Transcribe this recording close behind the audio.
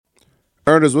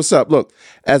Earners, what's up? Look,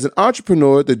 as an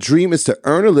entrepreneur, the dream is to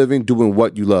earn a living doing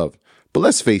what you love. But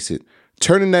let's face it,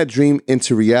 turning that dream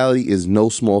into reality is no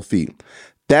small feat.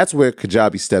 That's where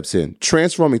Kajabi steps in,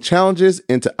 transforming challenges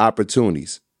into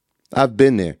opportunities. I've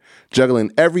been there,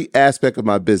 juggling every aspect of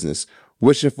my business,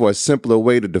 wishing for a simpler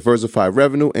way to diversify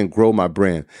revenue and grow my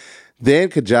brand. Then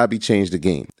Kajabi changed the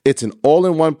game. It's an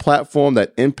all-in-one platform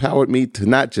that empowered me to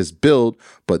not just build,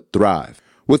 but thrive.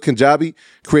 With Kajabi,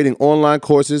 creating online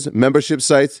courses, membership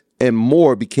sites, and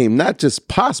more became not just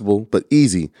possible, but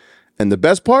easy. And the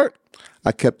best part?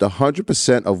 I kept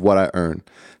 100% of what I earned,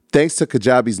 thanks to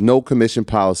Kajabi's no commission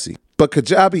policy. But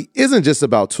Kajabi isn't just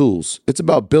about tools. It's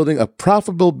about building a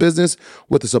profitable business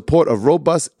with the support of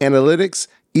robust analytics,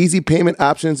 easy payment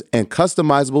options, and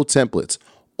customizable templates,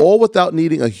 all without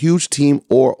needing a huge team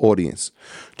or audience.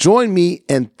 Join me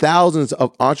and thousands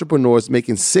of entrepreneurs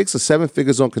making 6 or 7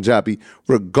 figures on Kajabi,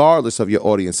 regardless of your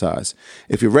audience size.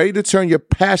 If you're ready to turn your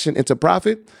passion into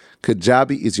profit,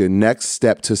 Kajabi is your next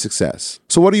step to success.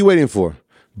 So what are you waiting for?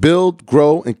 Build,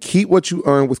 grow, and keep what you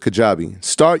earn with Kajabi.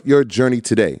 Start your journey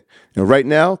today. And right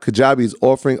now, Kajabi is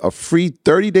offering a free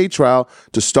 30-day trial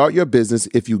to start your business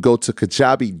if you go to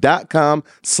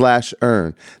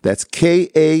kajabi.com/earn. That's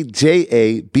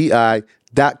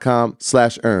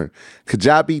KAJABI.com/earn.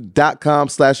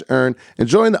 Kajabi.com/earn. And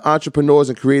join the entrepreneurs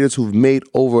and creators who've made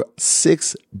over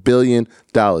 $6 billion.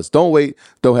 Don't wait.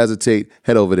 Don't hesitate.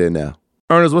 Head over there now.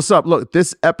 Earners, what's up? Look,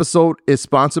 this episode is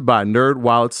sponsored by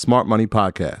NerdWallet's Smart Money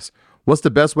Podcast. What's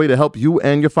the best way to help you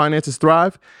and your finances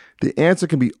thrive? The answer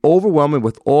can be overwhelming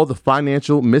with all the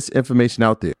financial misinformation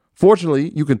out there.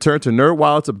 Fortunately, you can turn to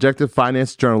NerdWallet's objective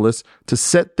finance journalists to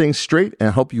set things straight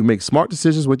and help you make smart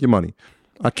decisions with your money.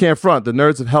 I can't front, the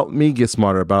nerds have helped me get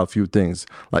smarter about a few things,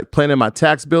 like planning my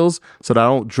tax bills so that I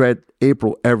don't dread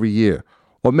April every year,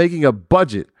 or making a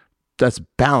budget that's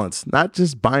balanced, not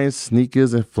just buying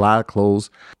sneakers and fly clothes,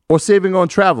 or saving on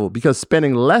travel because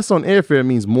spending less on airfare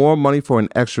means more money for an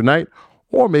extra night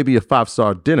or maybe a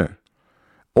 5-star dinner,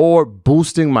 or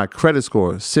boosting my credit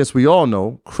score since we all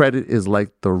know credit is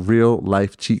like the real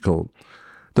life cheat code.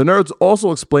 The nerds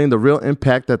also explain the real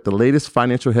impact that the latest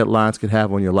financial headlines can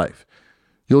have on your life.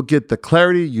 You'll get the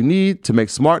clarity you need to make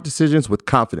smart decisions with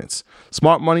confidence.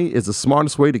 Smart money is the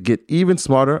smartest way to get even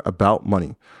smarter about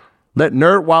money. Let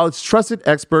NerdWallet's trusted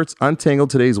experts untangle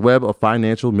today's web of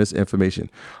financial misinformation.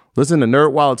 Listen to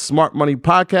NerdWallet's Smart Money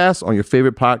Podcast on your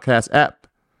favorite podcast app.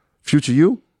 Future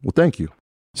you will thank you.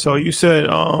 So you said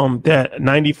that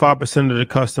 95% of the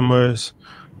customers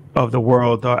of the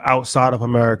world are outside of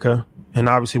America. And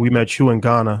obviously we met you in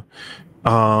Ghana.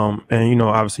 And, you know,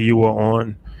 obviously you were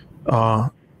on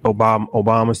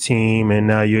Obama's team, and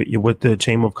now you're with the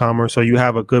Chamber of Commerce. So you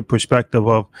have a good perspective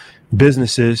of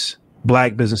businesses,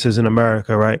 Black businesses in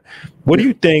America, right? What do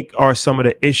you think are some of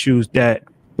the issues that,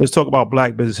 let's talk about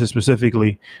Black businesses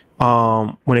specifically,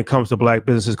 when it comes to Black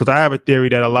businesses? Because I have a theory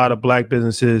that a lot of Black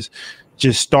businesses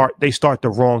start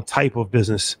the wrong type of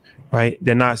business, right?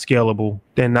 They're not scalable.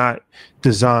 They're not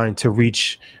designed to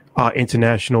reach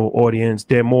international audience.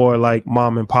 They're more like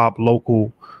mom and pop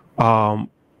local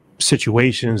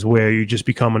situations where you just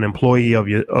become an employee of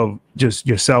just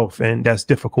yourself, and that's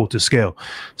difficult to scale.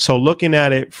 So looking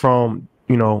at it from,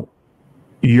 you know,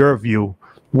 your view,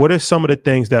 what are some of the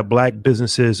things that Black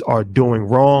businesses are doing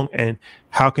wrong, and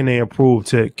how can they improve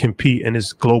to compete in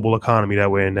this global economy that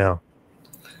we're in now?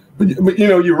 But you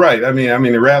know, you're right. I mean,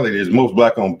 the reality is most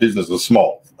Black-owned businesses are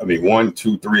small. I mean, 1,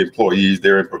 2, 3 employees.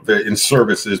 They're in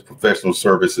services, professional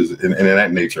services, and in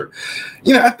that nature.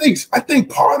 You know, I think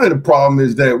part of the problem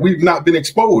is that we've not been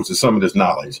exposed to some of this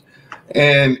knowledge,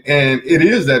 and it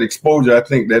is that exposure, I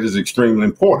think, that is extremely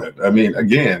important. I mean,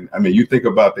 again, you think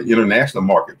about the international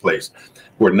marketplace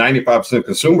where 95%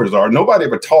 consumers are. Nobody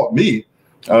ever taught me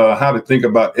how to think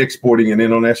about exporting and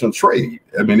international trade.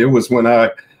 I mean, it was when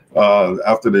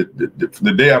after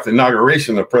the day after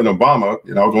inauguration of President Obama,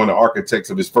 you know, I was one of the architects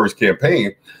of his first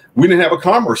campaign. We didn't have a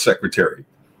commerce secretary,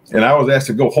 and I was asked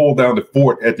to go hold down the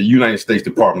fort at the United States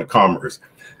Department of Commerce.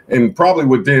 And probably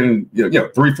within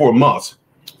 3-4 months,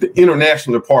 the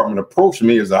international department approached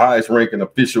me as the highest ranking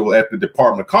official at the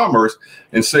Department of Commerce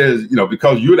and says, you know,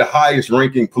 because you're the highest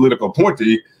ranking political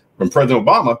appointee from President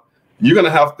Obama, you're going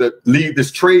to have to lead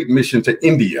this trade mission to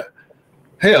India.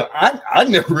 Hell, I've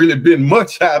never really been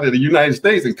much out of the United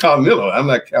States and continental. I'm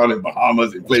not counting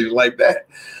Bahamas and places like that.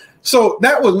 So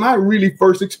that was my really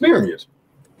first experience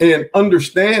in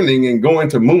understanding and going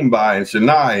to Mumbai and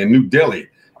Chennai and New Delhi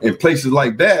and places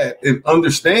like that, and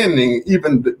understanding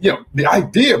even the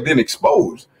idea of being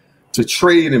exposed to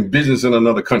trade and business in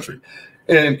another country.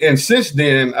 And since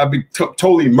then, I've been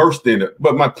totally immersed in it.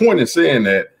 But my point in saying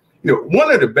that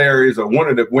one of the barriers or one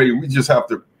of the ways we just have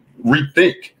to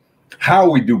rethink how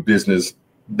we do business.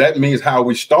 That means how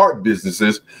we start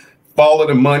businesses, follow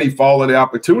the money, follow the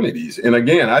opportunities. And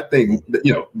again, I think,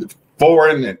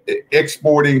 foreign and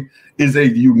exporting is a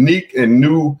unique and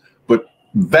new but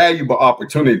valuable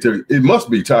opportunity it must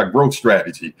be to our growth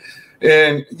strategy.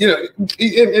 And,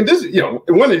 and this,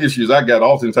 one of the issues I got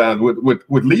oftentimes with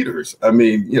leaders,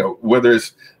 whether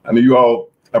it's,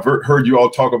 I've heard you all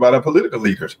talk about our political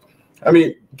leaders.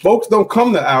 Folks don't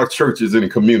come to our churches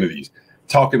and communities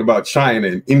talking about China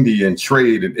and India and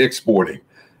trade and exporting.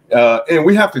 And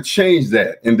we have to change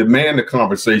that and demand a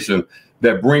conversation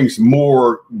that brings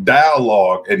more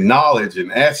dialogue and knowledge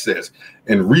and access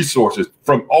and resources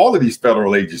from all of these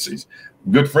federal agencies.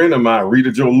 Good friend of mine,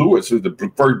 Rita Jo Lewis, who's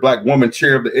the first Black woman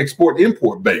chair of the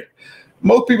Export-Import Bank.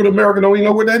 Most people in America don't even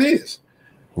know what that is.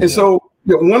 Yeah. And so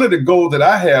one of the goals that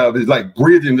I have is like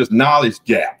bridging this knowledge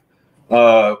gap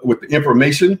with the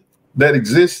information that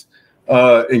exists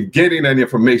and getting that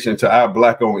information to our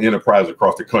Black-owned enterprise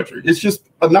across the country. It's just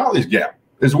a knowledge gap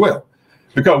as well,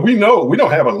 because we know we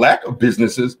don't have a lack of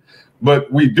businesses,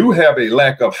 but we do have a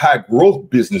lack of high growth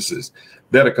businesses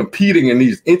that are competing in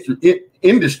these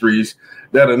industries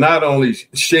that are not only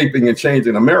shaping and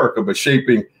changing America, but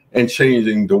shaping and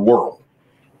changing the world.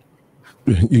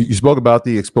 You spoke about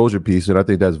the exposure piece, and I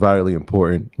think that's vitally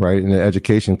important, right? And the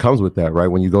education comes with that, right?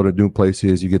 When you go to new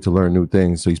places, you get to learn new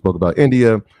things. So you spoke about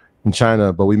India and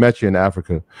China, but we met you in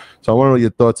Africa. So I want to know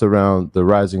your thoughts around the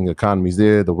rising economies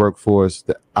there, the workforce,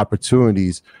 the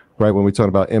opportunities, right? When we're talking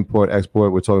about import,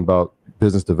 export, we're talking about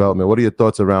business development. What are your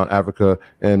thoughts around Africa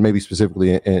and maybe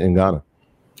specifically in Ghana?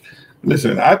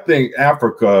 Listen, I think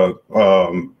Africa,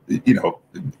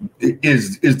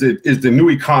 is the new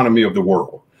economy of the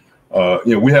world.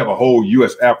 We have a whole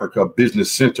U.S. Africa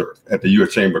business center at the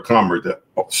U.S. Chamber of Commerce that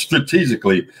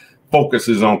strategically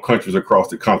focuses on countries across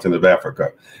the continent of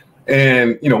Africa.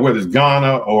 And, whether it's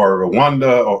Ghana or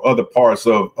Rwanda or other parts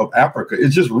of Africa,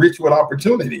 it's just rich with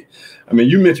opportunity.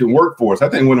 You mentioned workforce. I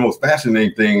think one of the most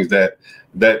fascinating things that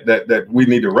we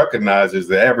need to recognize is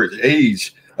the average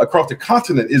age across the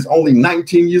continent is only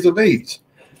 19 years of age.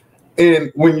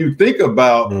 And when you think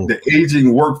about the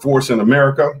aging workforce in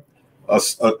America,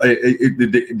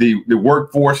 the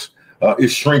workforce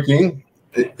is shrinking,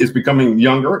 it's becoming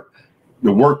younger.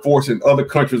 The workforce in other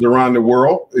countries around the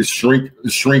world is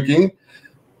shrinking.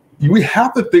 We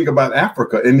have to think about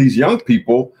Africa and these young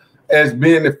people as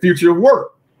being the future of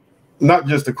work, not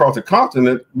just across the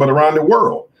continent, but around the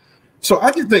world. So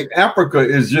I just think Africa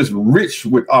is just rich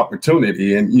with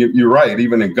opportunity. And you're right,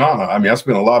 even in Ghana. I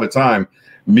spent a lot of time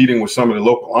meeting with some of the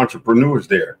local entrepreneurs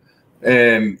there.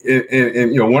 And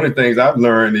one of the things I've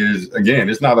learned is, again,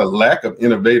 it's not a lack of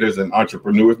innovators and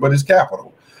entrepreneurs, but it's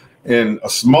capital. And a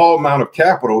small amount of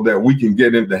capital that we can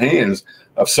get into the hands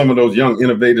of some of those young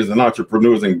innovators and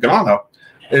entrepreneurs in Ghana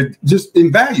is just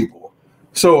invaluable.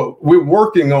 So we're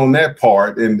working on that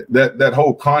part and that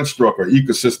whole construct or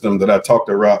ecosystem that I talked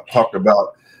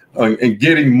about and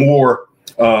getting more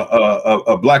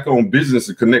Black-owned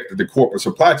businesses connected to corporate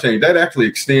supply chain. That actually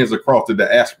extends across the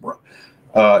diaspora.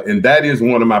 And that is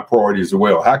one of my priorities as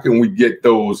well. How can we get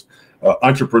those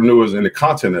entrepreneurs in the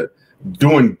continent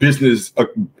doing business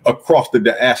across the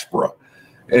diaspora?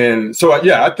 And so,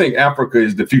 I think Africa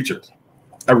is the future.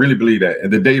 I really believe that.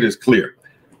 And the data is clear.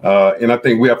 And I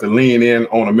think we have to lean in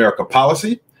on America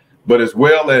policy, but as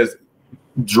well as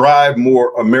drive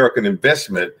more American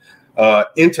investment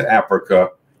into Africa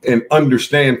and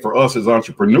understand for us as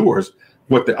entrepreneurs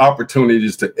what the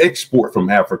opportunities to export from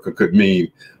Africa could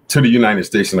mean to the United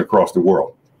States and across the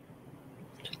world.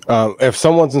 If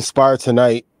someone's inspired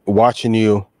tonight watching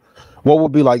you, what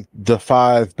would be like the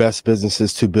 5 best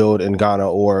businesses to build in Ghana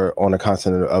or on the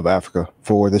continent of Africa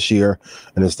for this year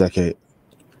and this decade?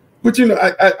 But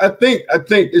I think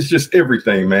it's just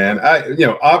everything, man.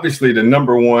 Obviously the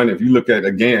number one, if you look at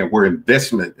again, we're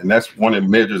investment, and that's one of the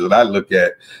measures that I look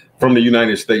at from the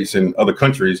United States and other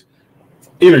countries.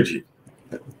 Energy,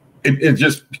 it's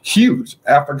just huge.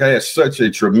 Africa has such a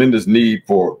tremendous need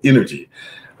for energy.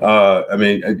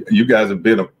 You guys have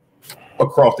been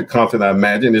across the continent. I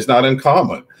imagine it's not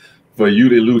uncommon for you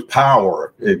to lose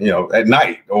power, at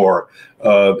night or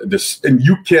and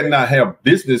you cannot have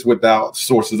business without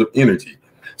sources of energy.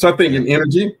 So I think in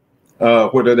energy,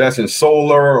 whether that's in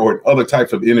solar or other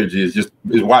types of energy, is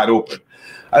wide open.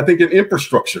 I think in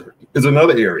infrastructure is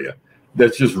another area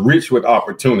that's just rich with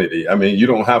opportunity. You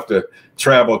don't have to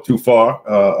travel too far,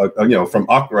 from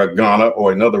Accra, Ghana,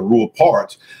 or in other rural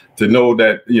parts to know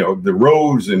that, the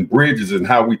roads and bridges and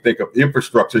how we think of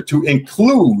infrastructure to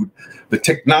include the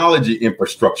technology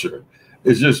infrastructure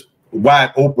is just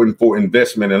wide open for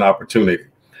investment and opportunity.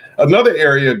 Another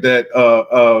area that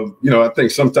I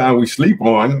think sometimes we sleep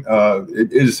on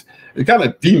is kind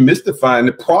of demystifying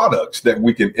the products that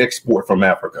we can export from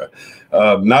Africa,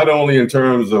 not only in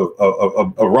terms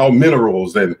of raw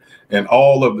minerals and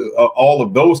all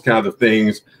of those kinds of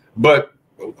things, but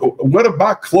what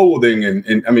about clothing?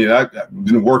 And I mean, I've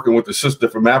been working with a sister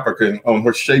from Africa on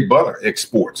her shea butter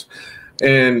exports.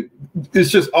 And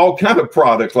it's just all kind of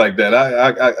products like that.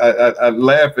 I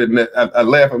laugh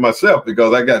at myself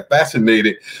because I got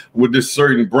fascinated with this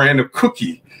certain brand of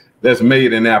cookie that's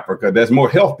made in Africa that's more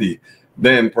healthy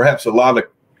than perhaps a lot of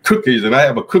cookies. And I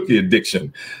have a cookie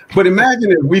addiction. But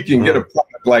imagine if we can get a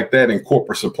product like that in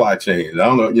corporate supply chains. I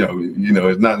don't know,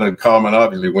 it's not uncommon,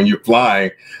 obviously, when you're flying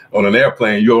on an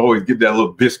airplane, you always get that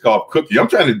little Biscoff cookie. I'm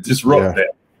trying to disrupt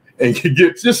that. And you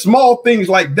get just small things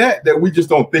like that we just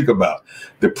don't think about.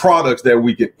 The products that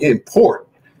we can import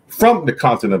from the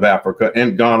continent of Africa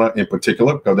and Ghana in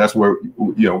particular, because that's where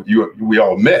we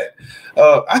all met.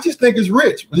 I just think it's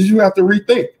rich, but you have to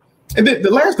rethink. And then the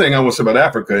last thing I want to say about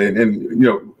Africa,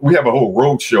 and we have a whole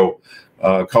road show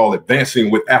called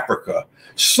Advancing with Africa.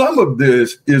 Some of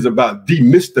this is about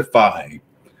demystifying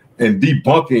and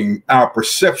debunking our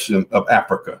perception of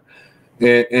Africa.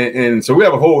 And so we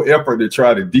have a whole effort to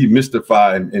try to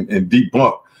demystify and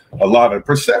debunk a lot of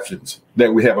perceptions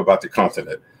that we have about the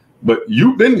continent. But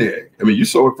you've been there. I mean, you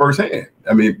saw it firsthand.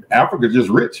 I mean, Africa's just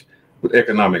rich with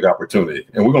economic opportunity,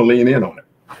 and we're going to lean in on it.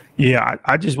 Yeah,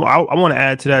 I want to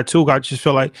add to that too. I just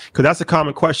feel like, because that's a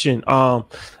common question. I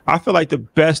feel like the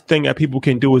best thing that people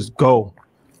can do is go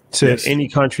to any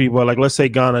country. Well, like let's say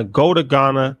Ghana, go to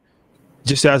Ghana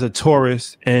just as a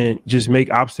tourist and just make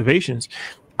observations.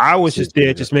 I was just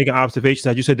there, just making observations.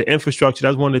 As you said, the infrastructure,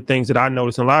 that's one of the things that I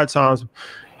noticed. And a lot of times,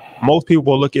 most people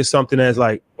will look at something as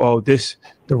like, oh, the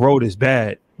road is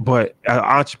bad. But an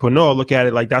entrepreneur look at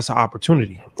it like that's an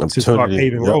opportunity to start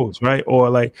paving roads, right? Or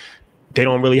like they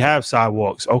don't really have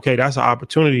sidewalks. Okay, that's an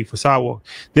opportunity for sidewalks.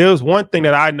 There's one thing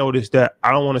that I noticed that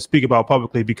I don't want to speak about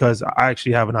publicly because I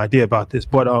actually have an idea about this,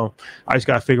 but I just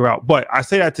got to figure out. But I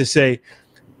say that to say,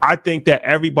 I think that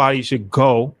everybody should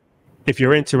go if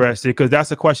you're interested, because that's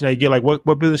a question that you get, like,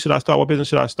 what business should I start? What business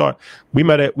should I start? We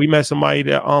met somebody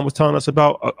that was telling us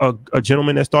about a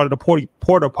gentleman that started a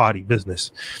porta potty business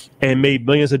and made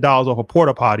millions of dollars off of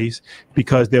porta potties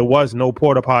because there was no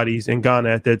porta potties in Ghana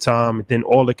at that time. And then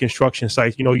all the construction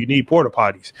sites, you need porta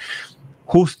potties.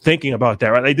 Who's thinking about that,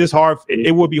 right? Like this hard.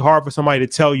 It would be hard for somebody to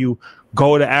tell you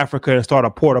go to Africa and start a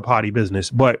porta potty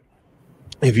business, but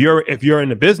if you're in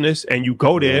the business and you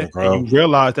go there and you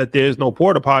realize that there's no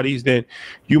porta potties, then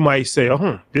you might say,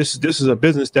 this is a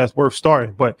business that's worth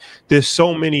starting. But there's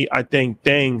so many, I think,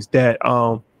 things that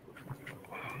are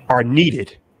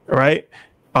needed, right?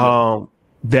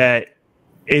 That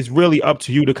it's really up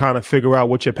to you to kind of figure out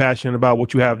what you're passionate about,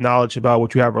 what you have knowledge about,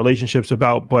 what you have relationships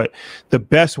about. But the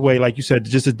best way, like you said,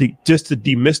 just to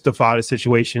demystify the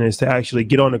situation is to actually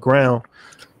get on the ground,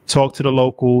 talk to the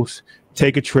locals,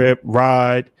 take a trip,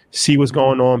 ride, see what's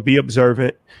going on, be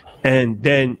observant, and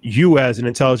then you as an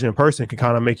intelligent person can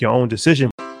kind of make your own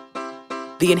decision.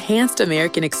 The Enhanced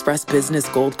American Express Business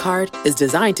Gold Card is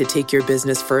designed to take your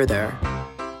business further.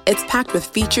 It's packed with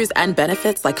features and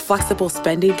benefits like flexible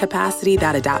spending capacity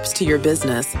that adapts to your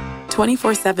business,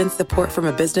 24/7 support from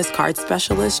a business card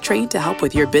specialist trained to help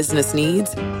with your business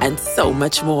needs, and so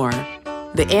much more.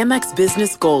 The Amex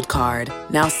Business Gold Card,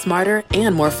 now smarter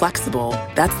and more flexible.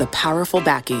 That's the powerful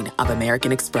backing of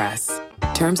American Express.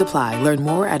 Terms apply. Learn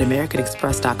more at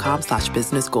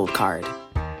americanexpress.com/businessgoldcard.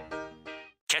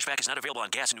 Cashback is not available on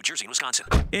gas in New Jersey and Wisconsin.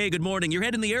 Hey, good morning. You're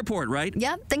heading to the airport, right?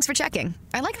 Yep, thanks for checking.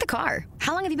 I like the car.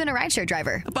 How long have you been a rideshare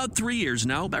driver? About 3 years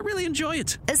now. I really enjoy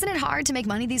it. Isn't it hard to make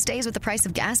money these days with the price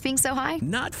of gas being so high?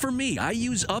 Not for me. I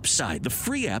use Upside, the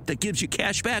free app that gives you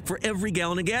cash back for every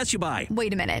gallon of gas you buy.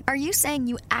 Wait a minute. Are you saying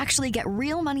you actually get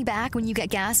real money back when you get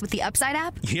gas with the Upside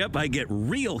app? Yep, I get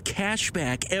real cash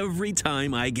back every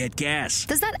time I get gas.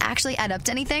 Does that actually add up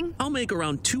to anything? I'll make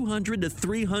around $200 to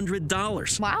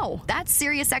 $300. Wow, that's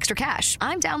serious extra cash.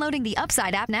 I'm downloading the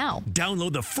Upside app now.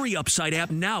 Download the free Upside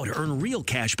app now to earn real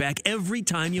cash back every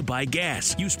time you buy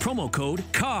gas. Use promo code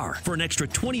CAR for an extra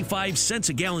 25 cents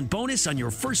a gallon bonus on your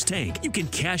first tank. You can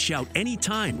cash out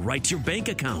anytime right to your bank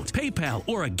account, PayPal,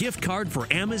 or a gift card for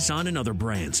Amazon and other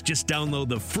brands. Just download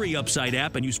the free Upside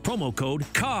app and use promo code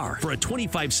CAR for a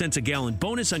 25 cents a gallon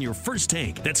bonus on your first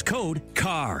tank. That's code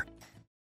CAR.